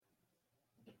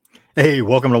Hey,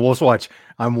 welcome to Wolf's Watch.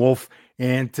 I'm Wolf,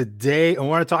 and today I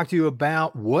want to talk to you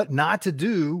about what not to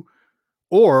do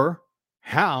or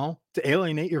how to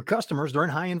alienate your customers during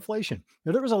high inflation.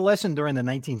 Now, there was a lesson during the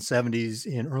 1970s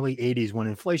and early 80s when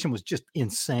inflation was just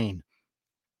insane.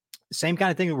 Same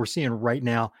kind of thing that we're seeing right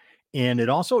now. And it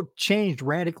also changed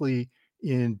radically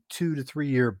in 2 to 3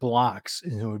 year blocks.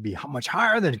 And it would be much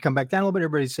higher, then it'd come back down a little bit.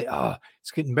 Everybody'd say, oh,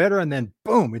 it's getting better. And then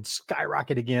boom, it'd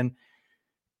skyrocket again.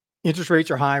 Interest rates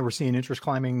are high. We're seeing interest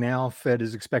climbing now. Fed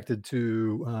is expected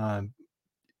to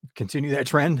continue that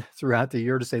trend throughout the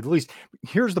year, to say the least.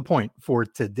 Here's the point for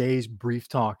today's brief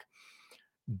talk.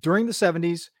 During the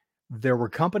 70s, there were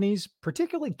companies,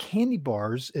 particularly candy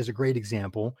bars is a great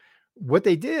example. What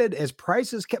they did as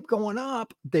prices kept going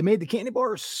up, they made the candy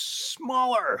bars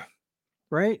smaller,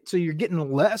 right? So you're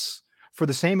getting less for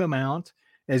the same amount.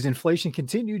 As inflation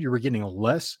continued, you were getting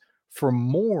less for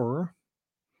more.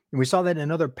 And we saw that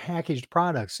in other packaged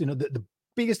products. The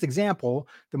biggest example,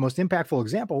 the most impactful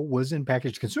example was in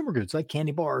packaged consumer goods like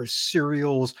candy bars,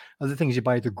 cereals, other things you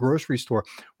buy at the grocery store.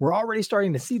 We're already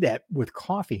starting to see that with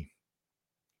coffee.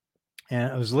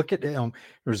 And I was looking, there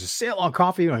was a sale on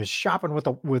coffee. And I was shopping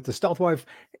with the stealth wife,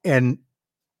 and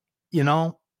we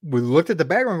looked at the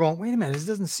bag and we're going, wait a minute, this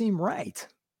doesn't seem right.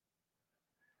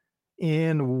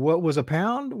 And what was a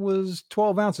pound was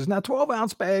 12 ounces. Now,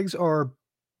 12-ounce bags are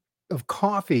of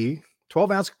coffee,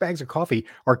 12-ounce bags of coffee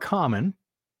are common.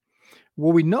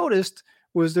 What we noticed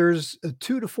was there's a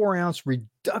 2 to 4 ounce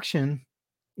reduction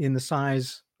in the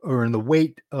size or in the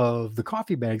weight of the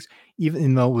coffee bags,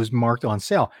 even though it was marked on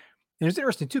sale. And it's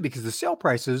interesting too, because the sale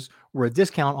prices were a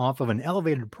discount off of an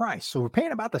elevated price. So we're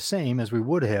paying about the same as we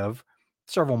would have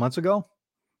several months ago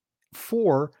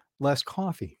for less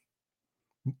coffee,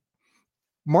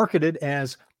 marketed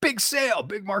as big sale,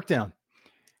 big markdown.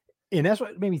 And that's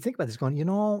what made me think about this, going,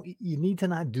 you need to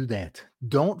not do that.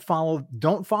 Don't follow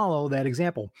that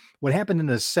example. What happened in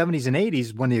the 70s and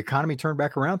 80s when the economy turned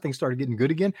back around, things started getting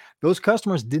good again. Those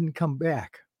customers didn't come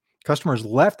back. Customers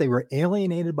left. They were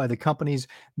alienated by the companies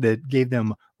that gave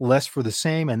them less for the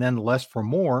same and then less for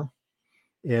more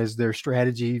as their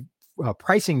strategy,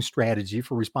 pricing strategy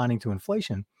for responding to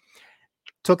inflation.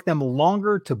 Took them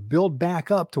longer to build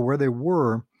back up to where they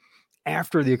were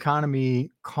after the economy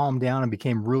calmed down and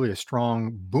became really a strong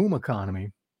boom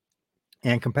economy,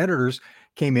 and competitors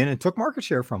came in and took market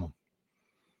share from them.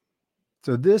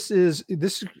 So this is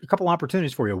a couple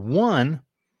opportunities for you. One,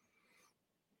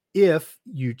 if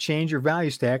you change your value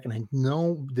stack, and I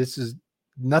know this is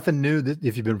nothing new, that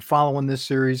if you've been following this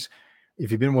series,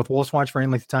 if you've been with Wolf's Watch for any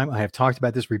length of time, I have talked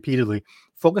about this repeatedly.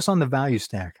 Focus on the value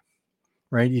stack,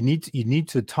 right? You need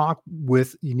to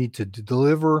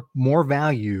deliver more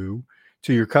value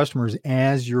to your customers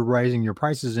as you're raising your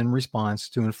prices in response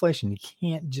to inflation. You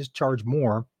can't just charge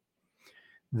more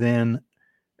than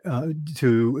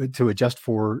to adjust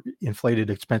for inflated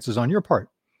expenses on your part.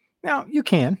 Now you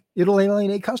can. It'll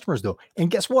alienate customers though, and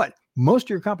guess what? Most of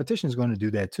your competition is going to do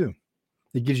that too.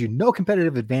 It gives you no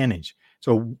competitive advantage.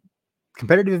 So,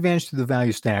 competitive advantage to the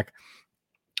value stack.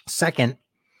 Second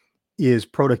is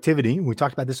productivity. We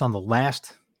talked about this on the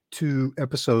last 2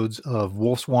 episodes of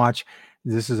Wolf's Watch.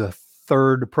 This is a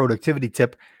third productivity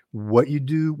tip. What you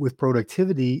do with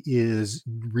productivity is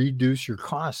reduce your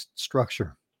cost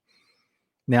structure.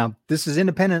 Now, this is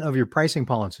independent of your pricing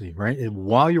policy, right? And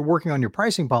while you're working on your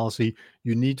pricing policy,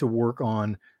 you need to work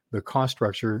on the cost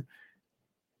structure.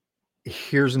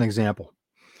 Here's an example.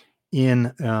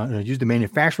 I used a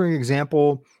manufacturing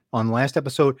example on the last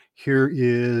episode. Here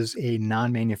is a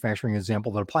non-manufacturing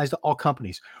example that applies to all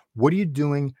companies. What are you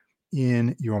doing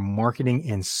in your marketing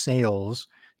and sales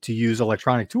to use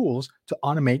electronic tools to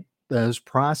automate those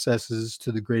processes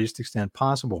to the greatest extent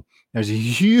possible? There's a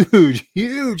huge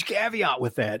caveat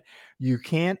with that. You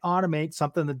can't automate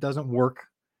something that doesn't work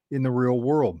in the real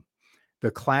world.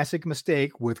 The classic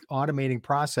mistake with automating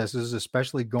processes,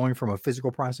 especially going from a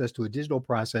physical process to a digital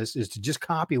process, is to just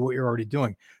copy what you're already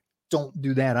doing. Don't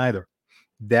do that either.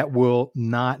 That will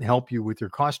not help you with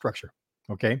your cost structure.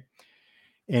 Okay.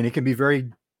 And it can be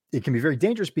very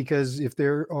dangerous, because if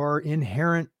there are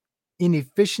inherent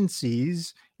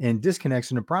inefficiencies and disconnects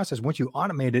in the process, once you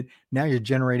automate it, now you're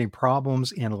generating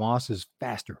problems and losses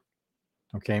faster.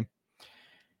 Okay.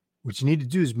 What you need to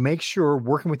do is make sure,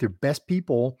 working with your best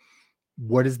people,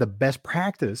 what is the best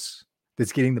practice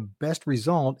that's getting the best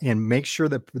result, and make sure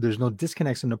that there's no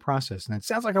disconnects in the process. And it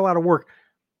sounds like a lot of work,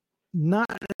 not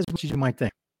as much as you might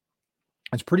think.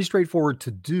 It's pretty straightforward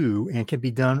to do and can be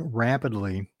done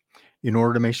rapidly in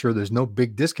order to make sure there's no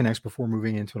big disconnects before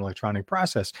moving into an electronic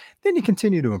process. Then you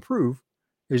continue to improve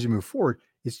as you move forward.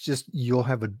 It's just you'll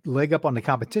have a leg up on the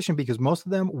competition because most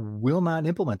of them will not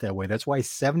implement that way. That's why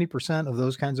 70% of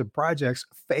those kinds of projects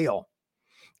fail.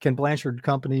 Ken Blanchard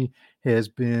Company has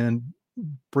been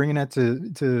bringing that to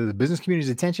the business community's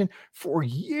attention for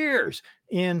years.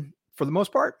 And for the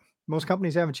most part, most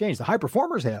companies haven't changed. The high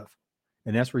performers have.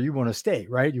 And that's where you want to stay,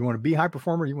 right? You want to be high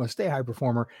performer. You want to stay high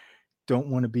performer. Don't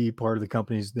want to be part of the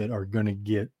companies that are going to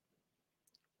get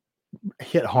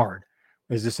hit hard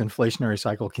as this inflationary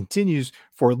cycle continues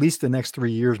for at least the next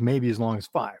 3 years, maybe as long as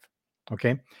 5.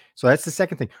 Okay. So that's the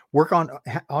second thing. Work on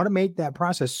automate that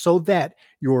process so that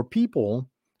your people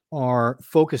are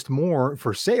focused more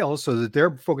for sales, so that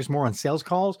they're focused more on sales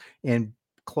calls and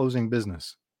closing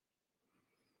business,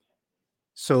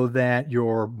 so that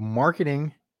your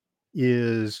marketing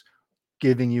is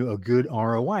giving you a good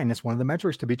ROI. And that's one of the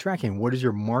metrics to be tracking. What is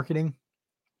your marketing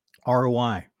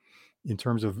ROI in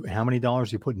terms of how many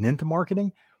dollars you're putting into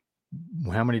marketing?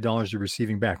 How many dollars you're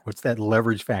receiving back? What's that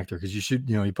leverage factor? Because you should,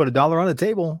 you put $1 on the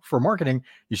table for marketing,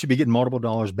 you should be getting multiple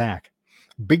dollars back.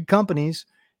 Big companies,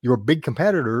 your big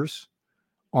competitors,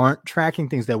 aren't tracking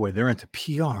things that way. They're into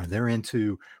PR, they're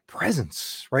into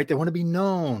presence, right? They want to be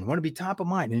known, want to be top of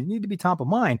mind. And you need to be top of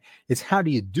mind. It's how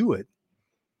do you do it?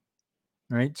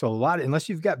 Right. So unless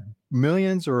you've got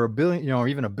millions or a billion, or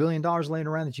even $1 billion laying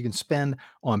around that you can spend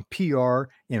on PR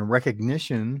and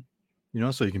recognition,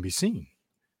 so you can be seen.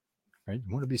 Right?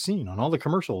 You want to be seen on all the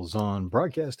commercials on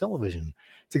broadcast television.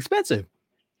 It's expensive.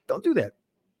 Don't do that.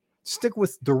 Stick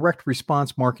with direct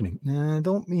response marketing. I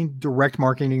don't mean direct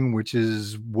marketing, which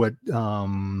is what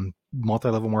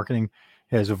multi-level marketing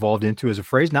has evolved into as a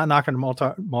phrase. Not knocking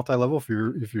multi-level.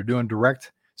 If you're doing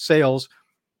direct sales,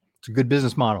 it's a good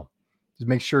business model. Just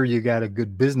make sure you got a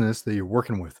good business that you're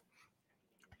working with.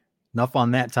 Enough on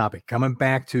that topic. Coming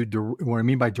back to what I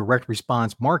mean by direct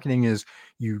response marketing is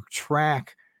you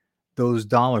track those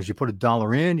dollars. You put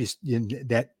 $1 in,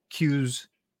 that cues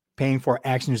paying for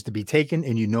actions to be taken,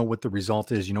 and you know what the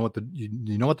result is. You know what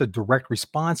the direct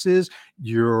response is.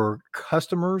 Your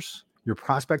customers, your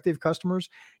prospective customers,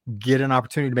 get an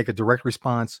opportunity to make a direct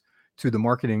response to the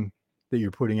marketing that you're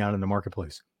putting out in the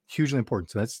marketplace. Hugely important.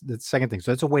 So that's the second thing.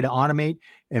 So that's a way to automate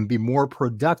and be more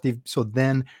productive. So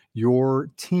then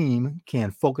your team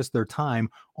can focus their time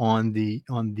on the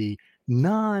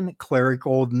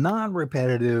non-clerical,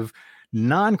 non-repetitive,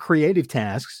 non-creative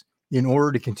tasks in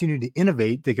order to continue to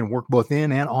innovate. They can work both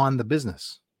in and on the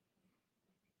business.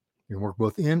 You can work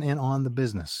both in and on the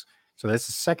business. So that's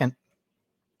the second.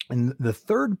 And the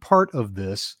third part of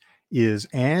this is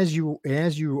as you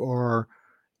are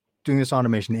doing this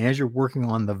automation, as you're working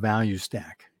on the value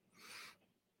stack,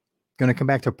 going to come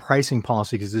back to pricing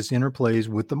policy because this interplays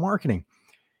with the marketing.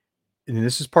 And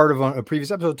this is part of a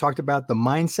previous episode, talked about the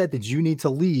mindset that you need to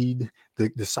lead,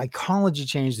 the psychology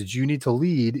change that you need to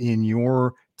lead in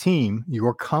your team,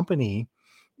 your company,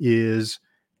 is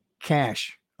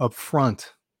cash up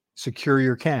front. Secure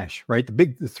your cash, right?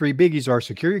 The three biggies are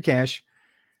secure your cash,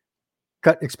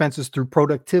 cut expenses through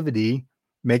productivity,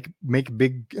 make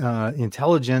big,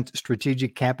 intelligent,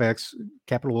 strategic CapEx,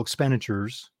 capital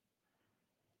expenditures,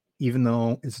 even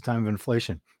though it's a time of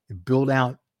inflation. Build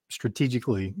out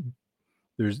strategically.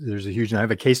 There's a huge, and I have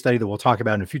a case study that we'll talk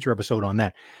about in a future episode on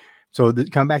that. So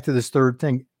come back to this third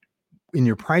thing in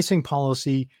your pricing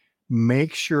policy,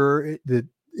 make sure that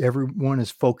everyone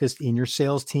is focused in your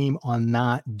sales team on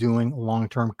not doing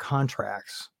long-term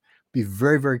contracts. Be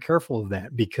very, very careful of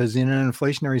that, because in an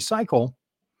inflationary cycle,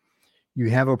 you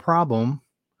have a problem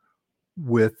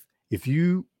with, if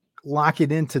you lock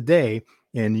it in today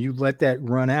and you let that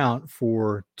run out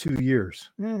for 2 years,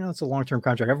 it's a long-term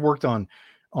contract. I've worked on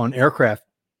aircraft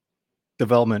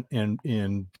development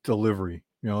and delivery,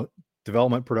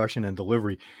 development, production, and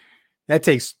delivery. That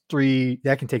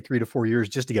can take 3 to 4 years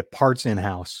just to get parts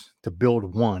in-house to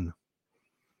build one.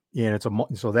 And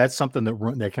so that's something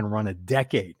that can run a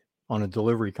decade on a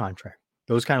delivery contract,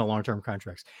 those kind of long-term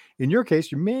contracts. In your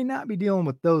case, you may not be dealing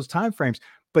with those timeframes,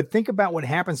 but think about what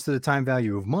happens to the time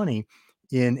value of money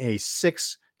in a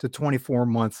 6 to 24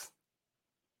 month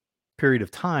period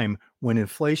of time when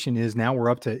inflation is, now we're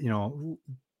up to,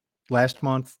 last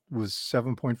month was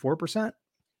 7.4%.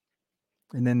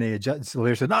 And then they adjust. So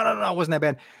they said, no, it wasn't that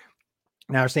bad.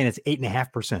 Now they're saying it's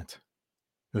 8.5%. It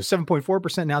was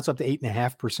 7.4%. Now it's up to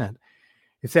 8.5%.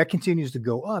 If that continues to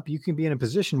go up, you can be in a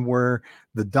position where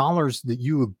the dollars that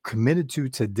you have committed to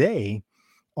today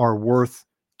are worth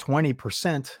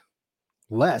 20%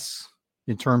 less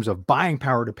in terms of buying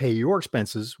power to pay your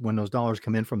expenses when those dollars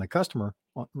come in from the customer,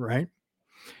 right?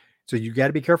 So you got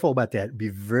to be careful about that. Be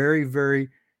very, very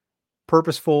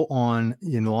purposeful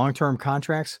in long-term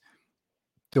contracts.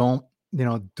 Don't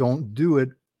do it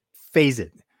phase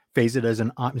it. Phase it as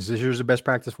an option. So here's the best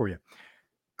practice for you.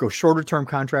 Go shorter term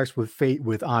contracts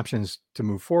with options to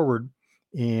move forward,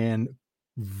 and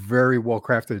very well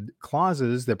crafted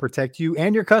clauses that protect you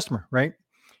and your customer, right?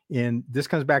 And this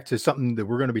comes back to something that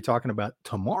we're going to be talking about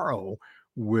tomorrow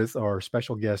with our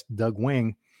special guest, Doug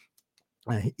Wing.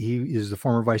 He is the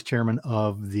former vice chairman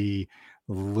of the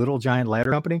Little Giant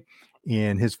Ladder Company,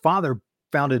 and his father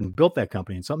founded and built that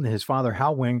company. And something that his father,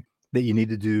 Hal Wing, that you need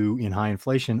to do in high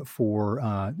inflation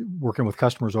for working with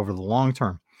customers over the long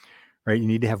term, right? You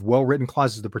need to have well-written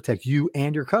clauses to protect you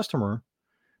and your customer,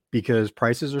 because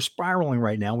prices are spiraling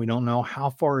right now. We don't know how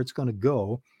far it's going to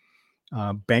go.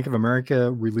 Bank of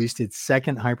America released its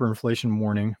second hyperinflation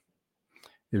warning.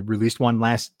 It released one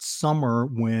last summer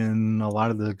when a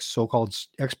lot of the so-called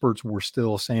experts were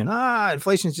still saying,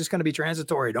 inflation is just going to be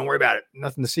transitory. Don't worry about it.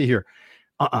 Nothing to see here.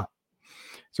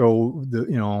 So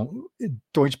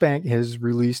Deutsche Bank has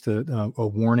released a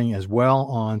warning as well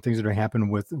on things that are happening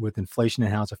with inflation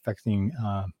and how it's affecting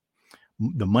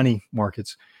the money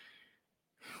markets.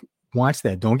 Watch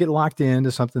that. Don't get locked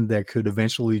into something that could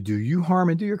eventually do you harm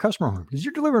and do your customer harm, because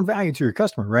you're delivering value to your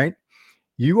customer, right?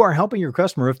 You are helping your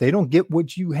customer. If they don't get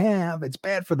what you have, it's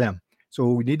bad for them. So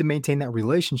we need to maintain that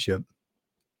relationship,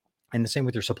 and the same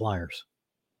with your suppliers.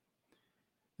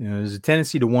 There's a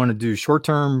tendency to want to do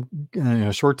short-term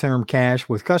cash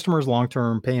with customers,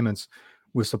 long-term payments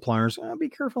with suppliers. Be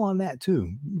careful on that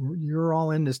too. You're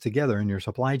all in this together in your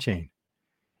supply chain.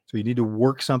 So you need to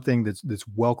work something that's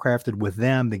well-crafted with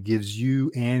them that gives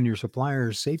you and your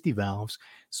suppliers safety valves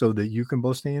so that you can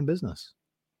both stay in business.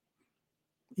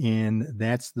 And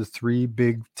that's the 3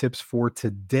 big tips for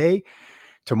today.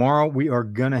 Tomorrow, we are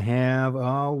going to have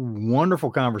a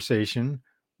wonderful conversation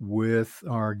with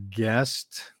our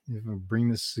guest. If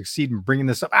I succeed in bringing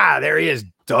this up. There he is,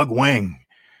 Doug Wing.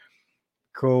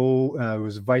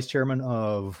 Was vice chairman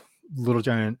of Little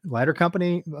Giant Ladder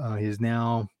Company. He's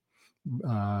now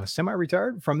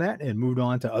semi-retired from that and moved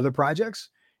on to other projects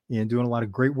and doing a lot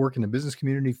of great work in the business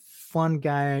community. Fun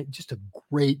guy, just a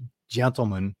great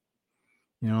gentleman.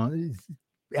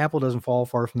 Apple doesn't fall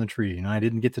far from the tree. I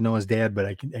didn't get to know his dad, but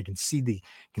I can see the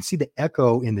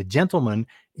echo in the gentleman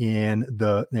and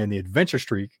the adventure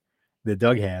streak that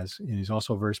Doug has. And he's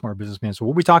also a very smart businessman. So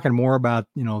we'll be talking more about,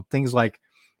 things like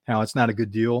how it's not a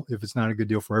good deal if it's not a good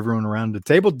deal for everyone around the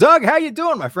table. Doug, how you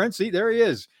doing, my friend? See, there he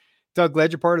is. Doug,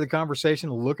 glad you're part of the conversation.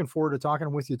 Looking forward to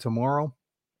talking with you tomorrow.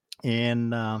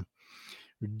 And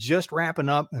we're just wrapping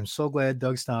up. I'm so glad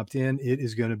Doug stopped in. It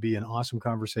is going to be an awesome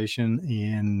conversation.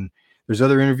 And there's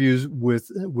other interviews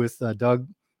with Doug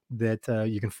that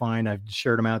you can find. I've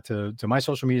shared them out to my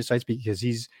social media sites because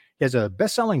he has a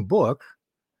best-selling book,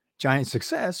 Giant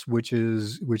Success, which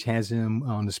has him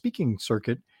on the speaking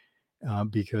circuit.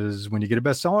 Because when you get a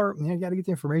bestseller, you got to get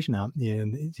the information out.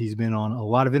 And he's been on a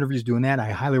lot of interviews doing that.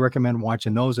 I highly recommend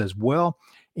watching those as well.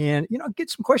 And, get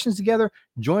some questions together.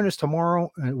 Join us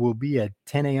tomorrow. It will be at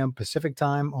 10 a.m. Pacific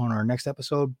time on our next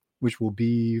episode, which will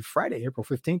be Friday, April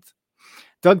 15th.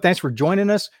 Doug, thanks for joining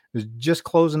us. It's just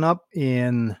closing up,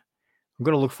 and I'm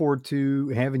going to look forward to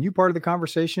having you part of the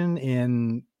conversation.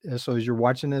 And so as you're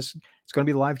watching this, it's going to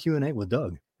be live Q&A with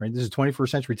Doug. Right? This is 21st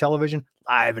Century Television,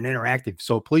 live and interactive.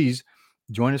 So please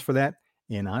join us for that.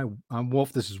 And I'm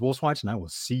Wolf. This is Wolf's Watch, and I will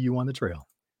see you on the trail.